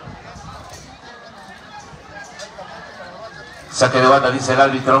 Saque de banda, dice el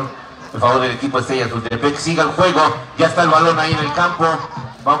árbitro, en favor del equipo Estrella Tultepec. Siga el juego, ya está el balón ahí en el campo.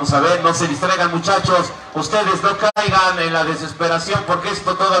 Vamos a ver, no se distraigan, muchachos. Ustedes no caigan en la desesperación porque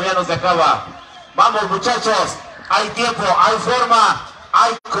esto todavía no se acaba. Vamos, muchachos, hay tiempo, hay forma,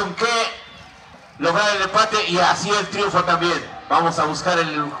 hay con qué lograr el empate y así el triunfo también. Vamos a buscar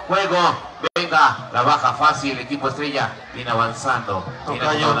el juego. Venga, la baja fácil, el equipo Estrella viene avanzando.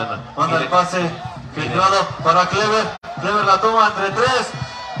 Manda el pase filtrado para Clever. Clever la toma entre tres.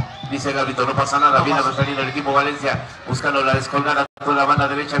 Dice el árbitro, no pasa nada, viene saliendo el equipo Valencia, buscando la descolgada por la banda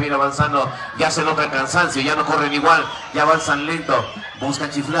derecha, viene avanzando, ya se nota el cansancio, ya no corren igual, ya avanzan lento, buscan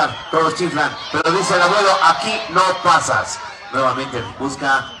chiflar, todos chiflan, pero dice el abuelo, aquí no pasas. Nuevamente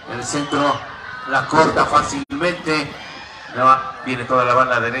busca el centro, la corta fácilmente, viene toda la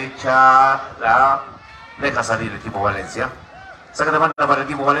banda derecha, la deja salir el equipo Valencia. Saca de banda para el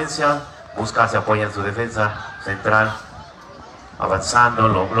equipo Valencia, busca, se apoya en su defensa central. Avanzando,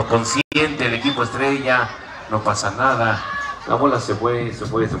 lo consiente el equipo Estrella, no pasa nada. La bola se fue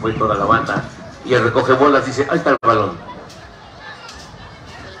toda la banda. Y el recoge bolas dice, ahí está el balón.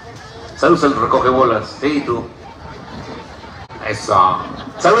 Saludos al recoge bolas, sí, tú. Eso.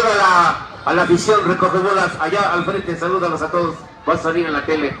 Saluda a la afición recoge bolas, allá al frente, salúdalos a todos. Va a salir en la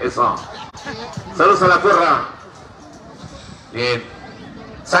tele, eso. Saludos a la porra. Bien.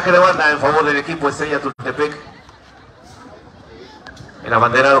 Saque de banda en favor del equipo Estrella Tultepec. El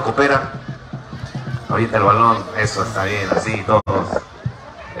abanderado coopera. Ahorita el balón, eso está bien, así todos.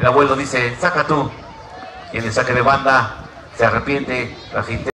 El abuelo dice, saca tú. Y en el saque de banda se arrepiente, la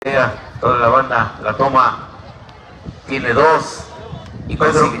fintea, toda la banda la toma. Tiene dos. Y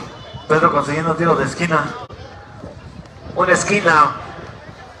consigue. Pedro consiguiendo tiro de esquina. Una esquina.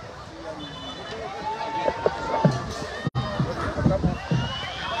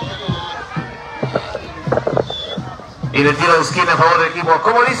 Y el tiro de esquina a favor del equipo.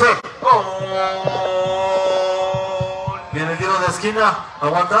 ¿Cómo dice? ¡Gol! Viene el tiro de esquina,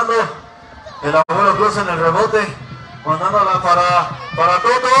 aguantando. El abuelo Cruz en el rebote. Mandándola para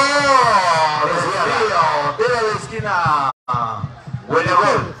Toto. Tiro de esquina. Huele a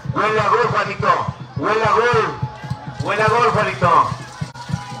gol, Juanito. Huele a gol, Juanito.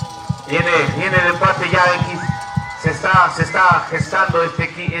 Viene el empate ya X. Se está gestando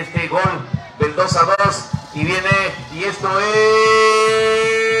este gol del 2-2. Y viene, y esto es...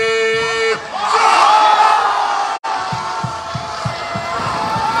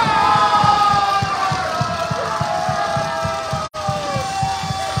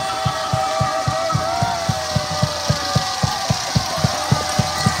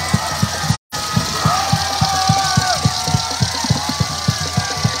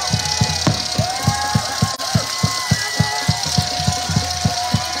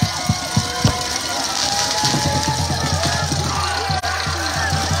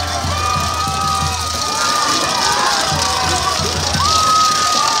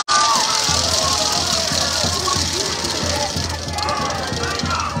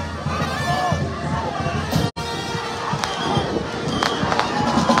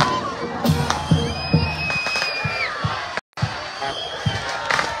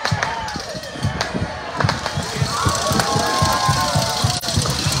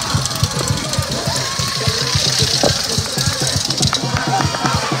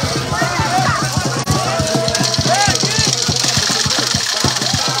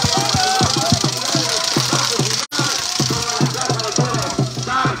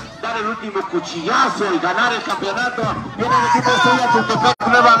 Cuchillazo y ganar el campeonato. Viene el equipo Estrella Tultepec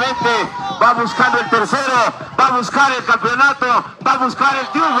nuevamente, va buscando el tercero, va a buscar el campeonato, va a buscar el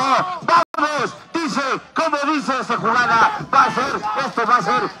triunfo. Vamos, dice, como dice esa jugada, esto va a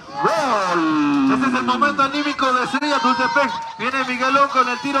ser gol. Este es el momento anímico de Estrella Tultepec. Viene Miguelón con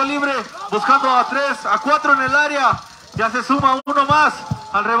el tiro libre, buscando a 3, a 4 en el área. Ya se suma uno más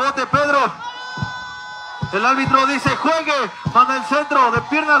al rebote Pedro. El árbitro dice juegue, manda el centro de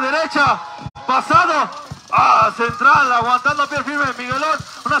pierna derecha, pasado, central, aguantando a pie firme Miguelón,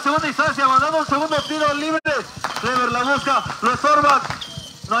 una segunda instancia, mandando un segundo tiro libre, Clever la busca, lo estorban,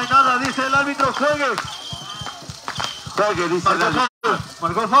 no hay nada, dice el árbitro, juegue, dice el árbitro.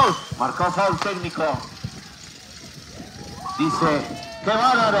 Marcó foul técnico, dice, qué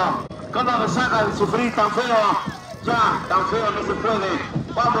bárbaro, que no nos hagan sufrir tan feo. Ya, tan feo no se puede.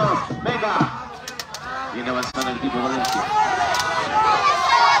 Vamos, venga. Viene avanzando el equipo Valencia.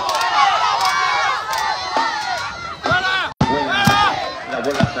 La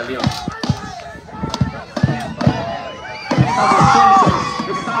bola salió. Estamos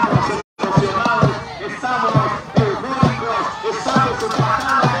emocionados, estamos eufóricos, estamos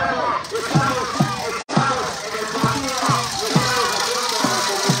empatados, estamos en el partido,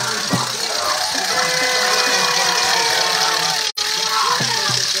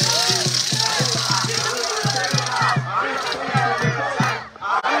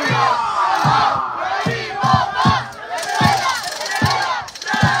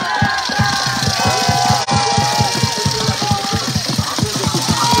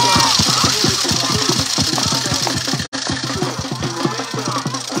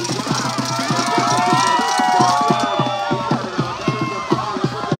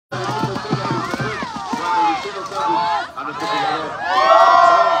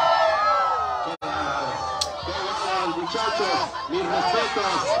 mis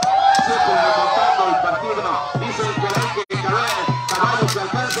respetos, siempre remontando el partido. Dicen que hay que caber, caballo que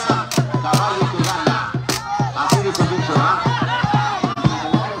alcanza, caballo que gana. Así dice el dicho, ¿ah?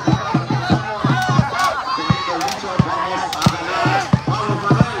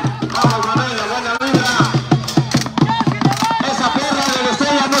 Vamos Manuel, la buena vibra. Esa perra de la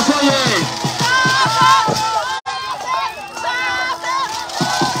Estrella no se oye.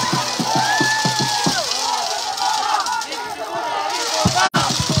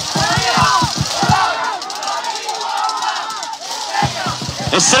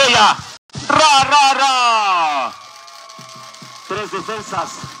 Estrella, ra. 3 defensas,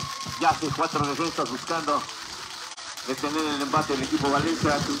 ya hace 4 defensas buscando detener el embate del equipo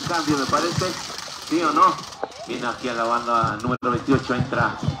Valencia. Hace un cambio, me parece, ¿sí o no? Viene aquí a la banda número 28,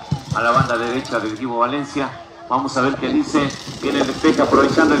 entra a la banda derecha del equipo Valencia. Vamos a ver qué dice. Viene el despeje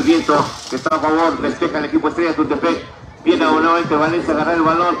aprovechando el viento que está a favor. Despeja el equipo Estrella Tultepec. Viene nuevamente Valencia a agarrar el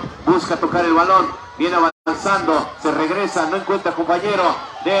balón, busca tocar el balón. Viene avanzando, se regresa, no encuentra compañero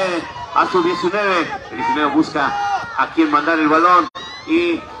a su 19. El 19 busca a quien mandar el balón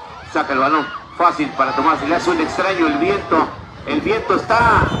y saca el balón. Fácil para tomar, se le hace un extraño el viento. El viento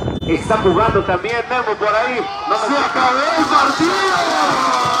está jugando también, Memo por ahí. No se acabó el partido.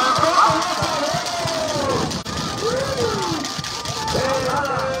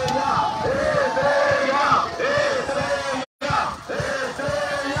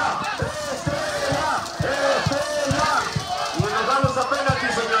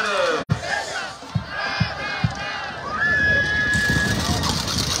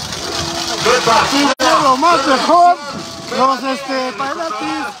 Lo más mejor, los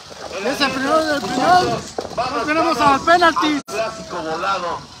penaltis. Es el primero del final. No tenemos al penaltis. Clásico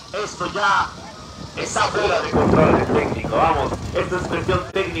volado. Esto ya está fuera de control técnico. Vamos, esta es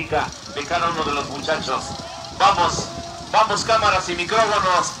presión técnica de cada uno de los muchachos. Vamos cámaras y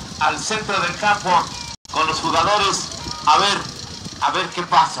micrófonos al centro del campo con los jugadores. A ver qué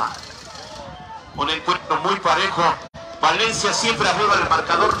pasa. Un encuentro muy parejo. Valencia siempre arriba del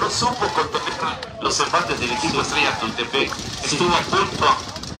marcador, no supo contener los embates del equipo Estrella Tultepec. Estuvo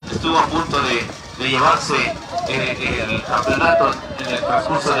a punto de llevarse el campeonato en el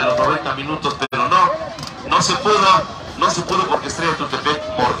transcurso de los 90 minutos, pero no se pudo porque Estrella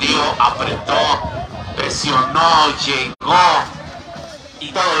Tultepec mordió, apretó, presionó, llegó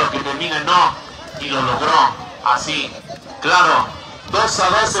y todo lo que termina y lo logró así. Claro,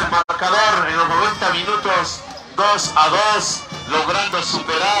 2-2 el marcador en los 90 minutos. 2-2, logrando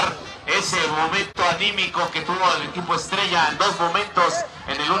superar ese momento anímico que tuvo el equipo Estrella en 2 momentos,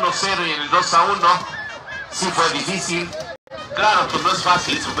 en el 1-0 y en el 2-1. Sí fue difícil. Claro que no es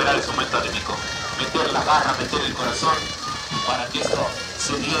fácil superar ese momento anímico, meter la garra, meter el corazón para que esto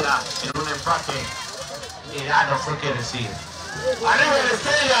se diera en un empate. Ya no sé qué decir. ¡Arriba la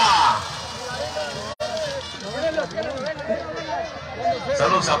Estrella!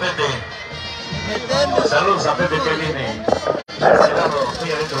 Saludos a Pepe. Saludos a Pepe que viene.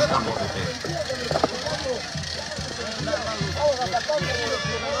 Estoy adentro del campo, Pepe.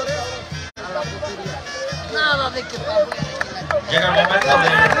 Nada de que llega el momento de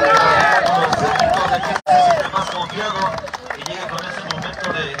los técnicos de que se siente más confiado y llega con ese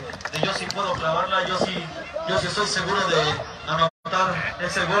momento de yo sí puedo clavarla, yo sí estoy seguro de anotar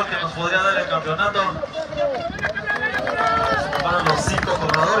ese gol que nos podría dar el campeonato. Para los 5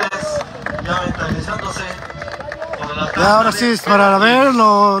 corredores ya mentalizándose. Y ahora sí es para ver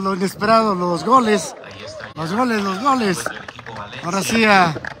lo inesperado, los goles. Los goles. Ahora sí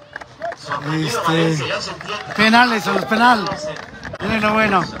penales a los penales. Miren lo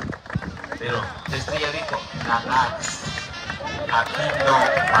bueno. Pero Estrella dijo, ganar. Aquí no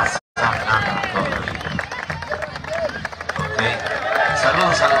pasa nada todavía. Ok.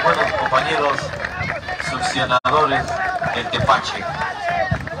 Saludos a los buenos compañeros succionadores del Tepache.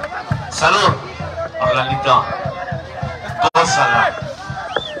 Salud, Orlandito. Gózala,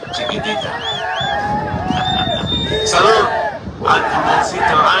 chiquitita. Salud al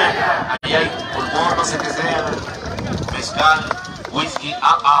pulmoncito. Ahí hay pulmón, no sé qué sea. Mezcal, whisky,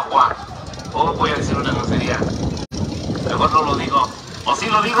 agua. O voy a decir una grosería. Mejor no lo digo. O sí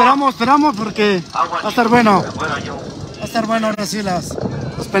lo digo. Esperamos porque va a estar bueno. Va a estar bueno ahora sí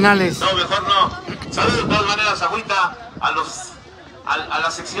los penales. No, mejor no. Saludos de todas maneras, agüita a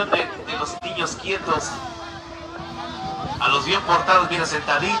la sección de los niños quietos. A los bien portados, bien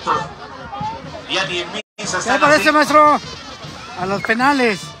sentaditos. Ya ni en misa ¿Qué le parece, maestro? A los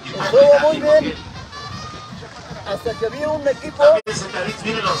penales. Estuvo muy bien. Hasta que había un equipo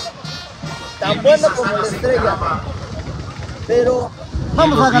tan bueno como la Estrella. Pero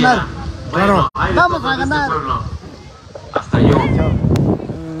vamos a ganar. Claro. Vamos a ganar. Hasta yo.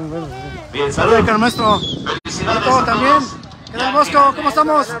 Bien, Saludos, maestro. Felicidades ¿Todo a también? todos. ¿Qué tal, Bosco? ¿Cómo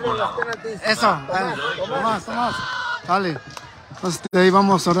estamos? Eso, Vamos. Tomás. Dale. Entonces ahí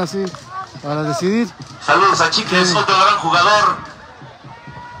vamos ahora sí para decidir. Saludos a Chiques, otro gran jugador,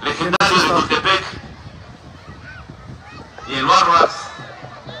 legendario de Tultepec. Y el Barbas.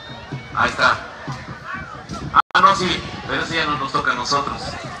 Ahí está. No, sí, pero eso ya no nos toca a nosotros.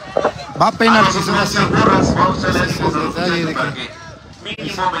 Va a pena Los que son así. porras, vamos a hacer Sí, los detalle de para que- que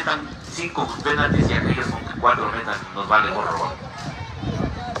mínimo metan 5 penaltis y aquellos con que 4 metan nos vale gorro.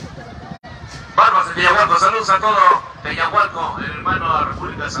 Barbas de Teyahualco, saludos a todo Teyahualco, el hermano a la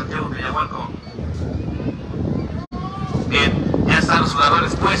República de Santiago, Teyahualco. Bien, ya están los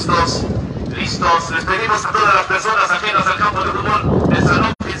jugadores puestos, listos. Les pedimos a todas las personas ajenas al campo de fútbol,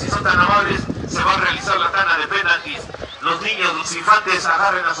 desalojen si son tan amables, se va a realizar la tanda de penaltis. Los niños, los infantes,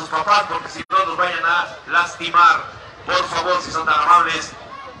 agarren a sus papás porque si no los vayan a lastimar. Por favor, si son tan amables,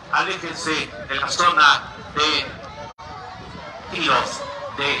 aléjense de la zona de tiros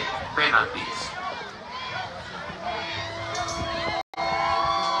de penaltis.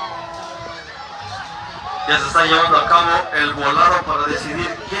 Ya se está llevando a cabo el volado para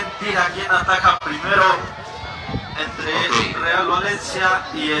decidir quién tira, quién ataja primero entre Real Valencia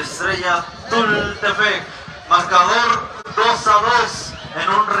y Estrella Tultepec. Marcador 2-2 en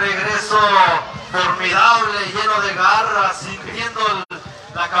un regreso formidable, lleno de garras, sintiendo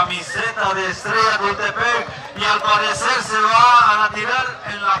la camiseta de Estrella Tultepec, y al parecer se va a tirar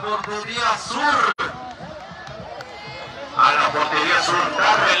en la portería sur. A la portería sur,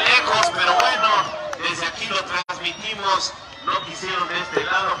 está re lejos, pero bueno, desde aquí lo transmitimos. No quisieron de este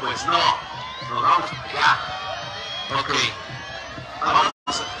lado, pues no. Nos vamos ya. Ok. Vamos.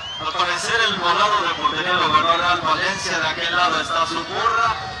 Al parecer el volado de portería lo ganó Real Valencia. De aquel lado está su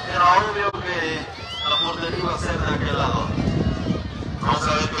burra. Era obvio que la portería iba a ser de aquel lado. Vamos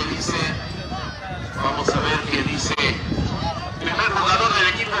a ver qué dice. Vamos a ver qué dice. Primer jugador del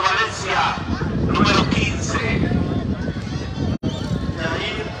equipo Valencia, número 15.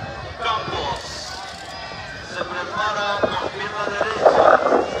 Yair Campos se prepara con pierna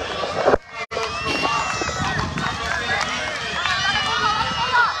derecha.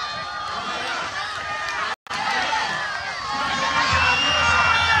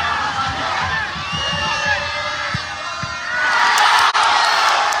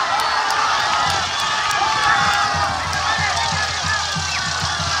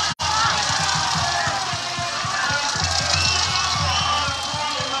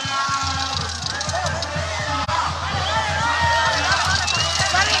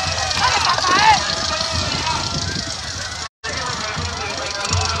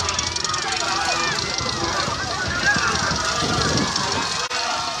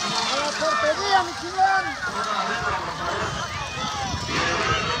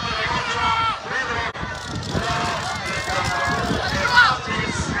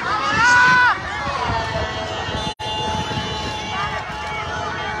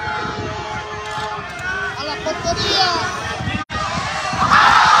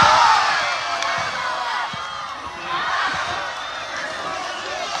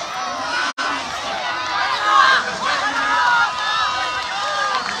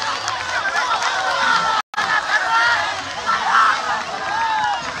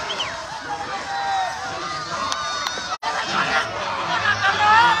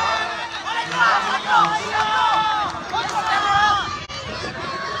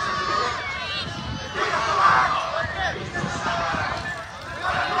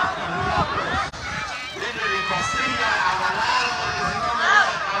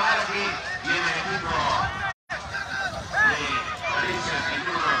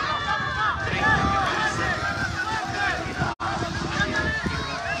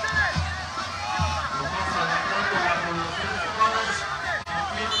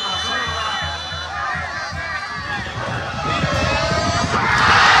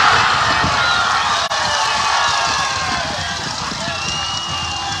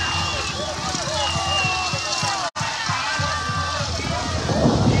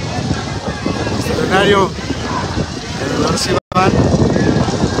 escenario, ahora sí van,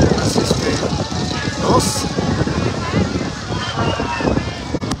 así dos.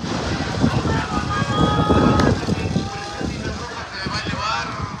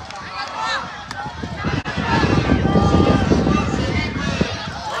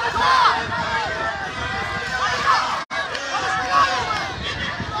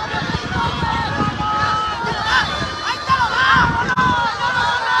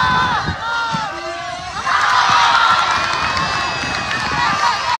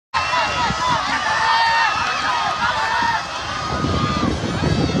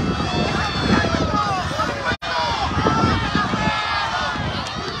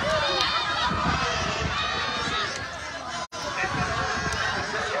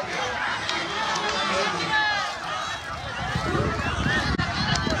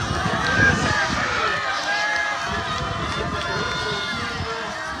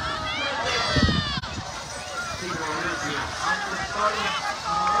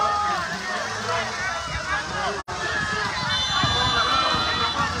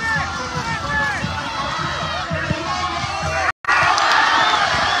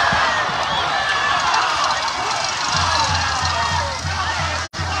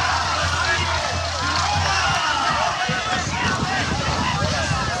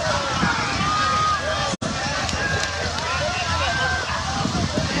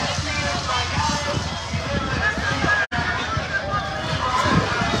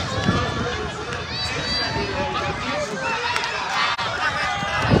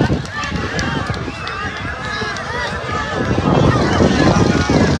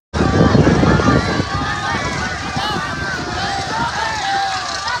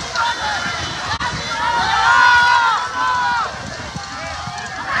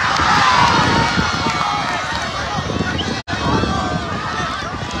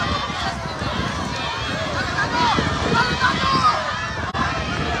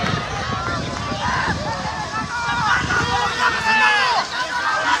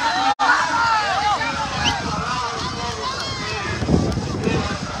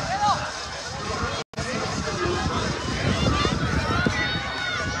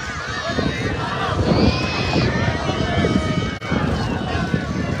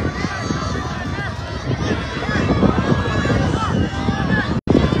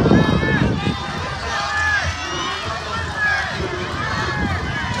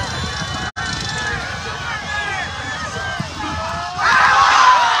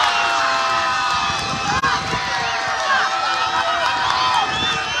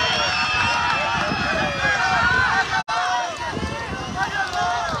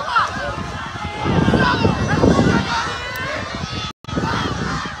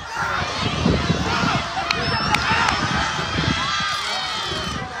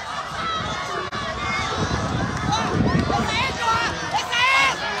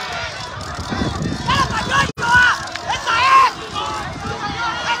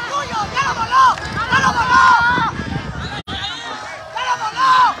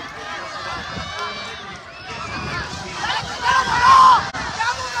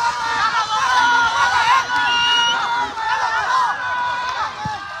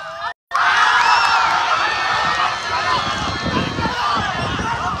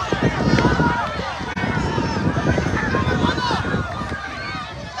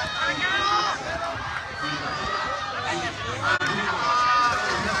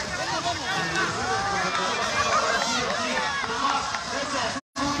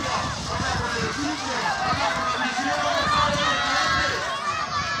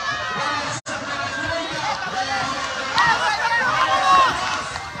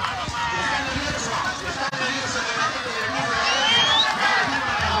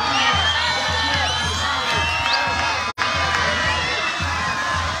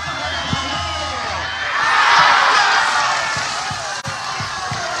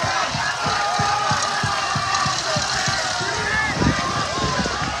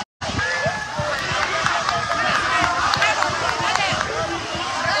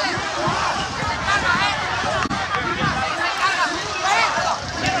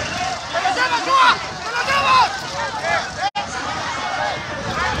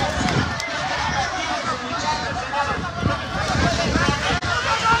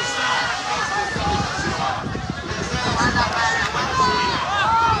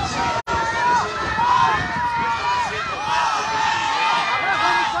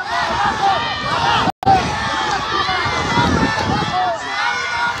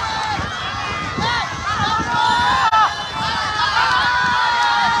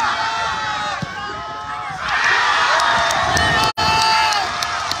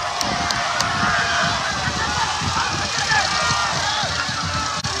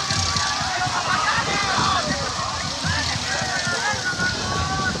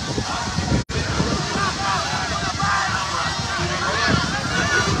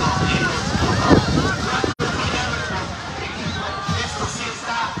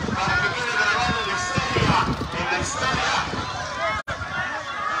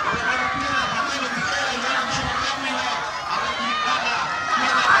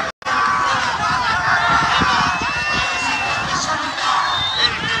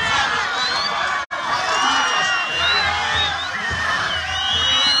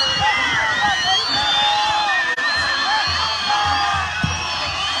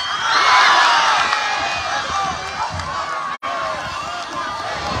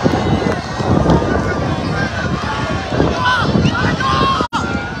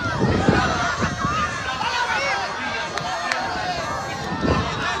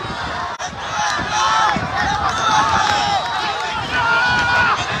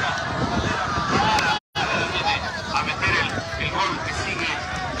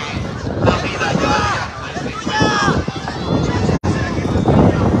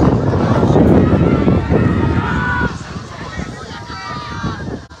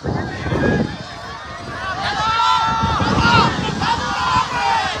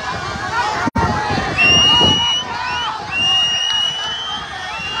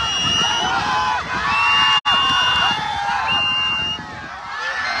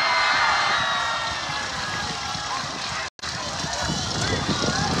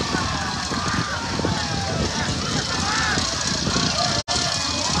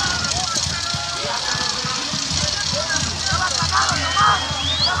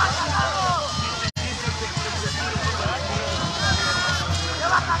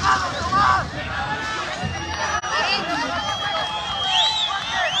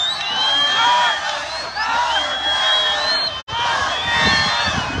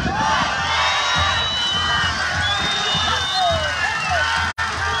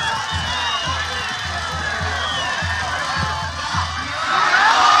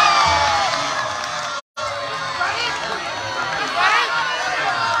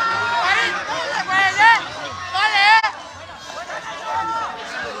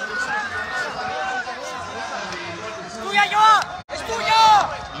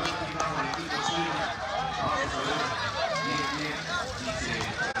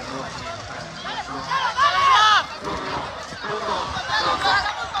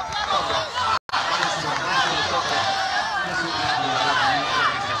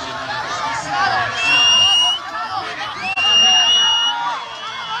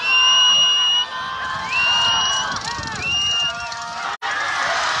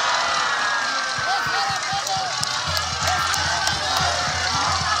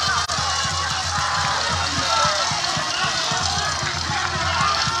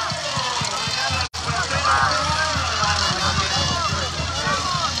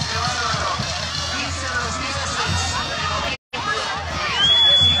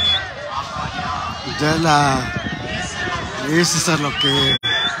 Eso es lo que,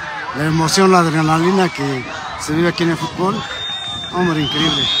 la emoción, la adrenalina que se vive aquí en el fútbol. Hombre,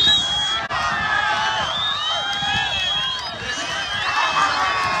 increíble.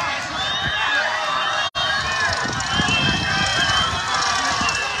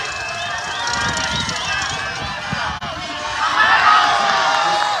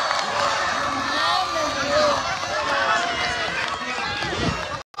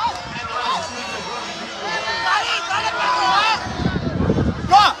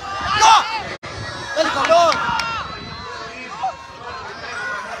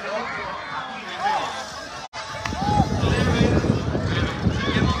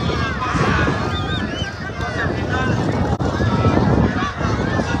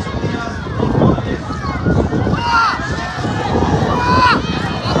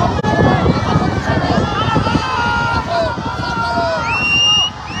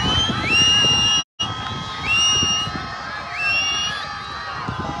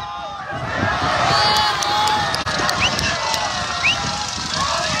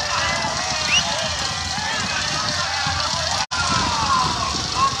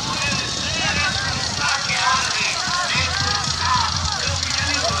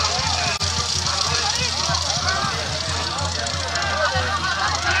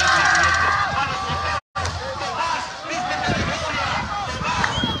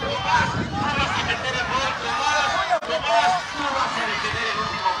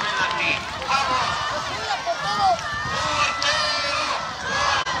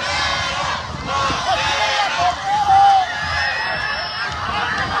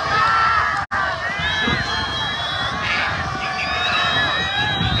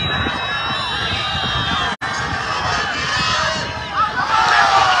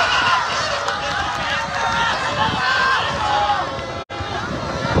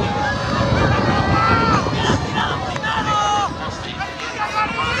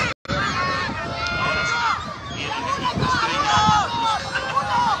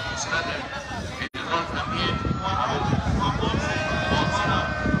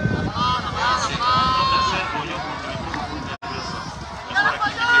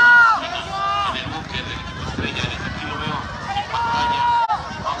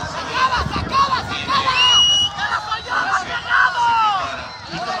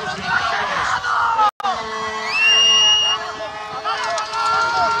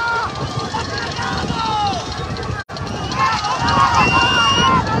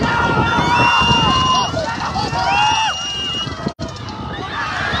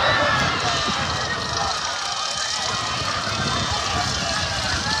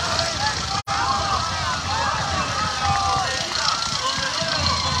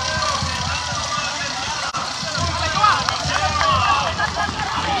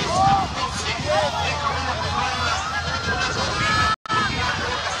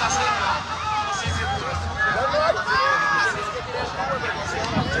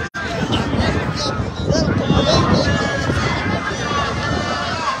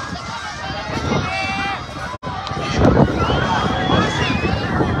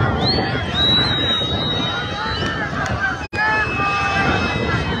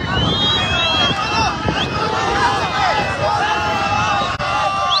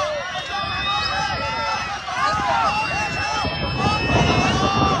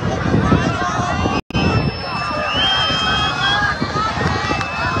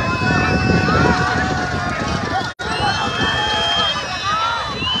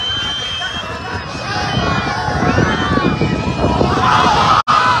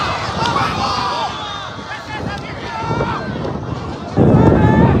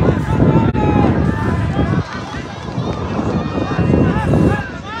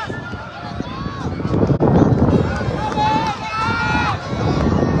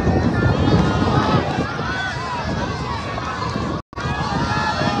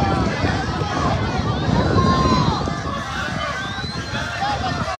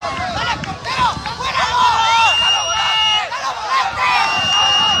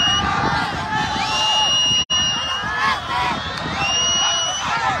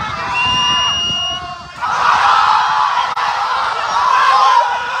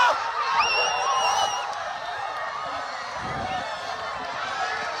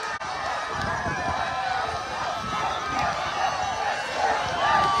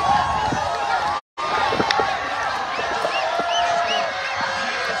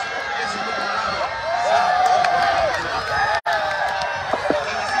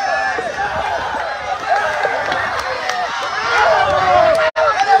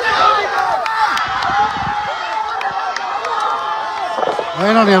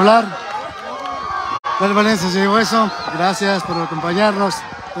 Bueno, ni hablar. Del Valencia se llevó eso. Gracias por acompañarnos.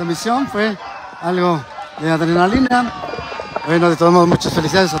 La misión fue algo de adrenalina. Bueno, de todos modos, muchas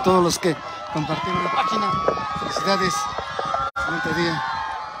felicidades a todos los que compartieron la página. Felicidades. Excelente día.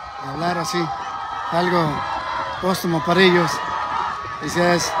 Y hablar así, algo póstumo para ellos.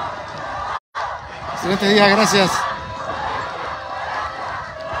 Felicidades. Excelente día, gracias.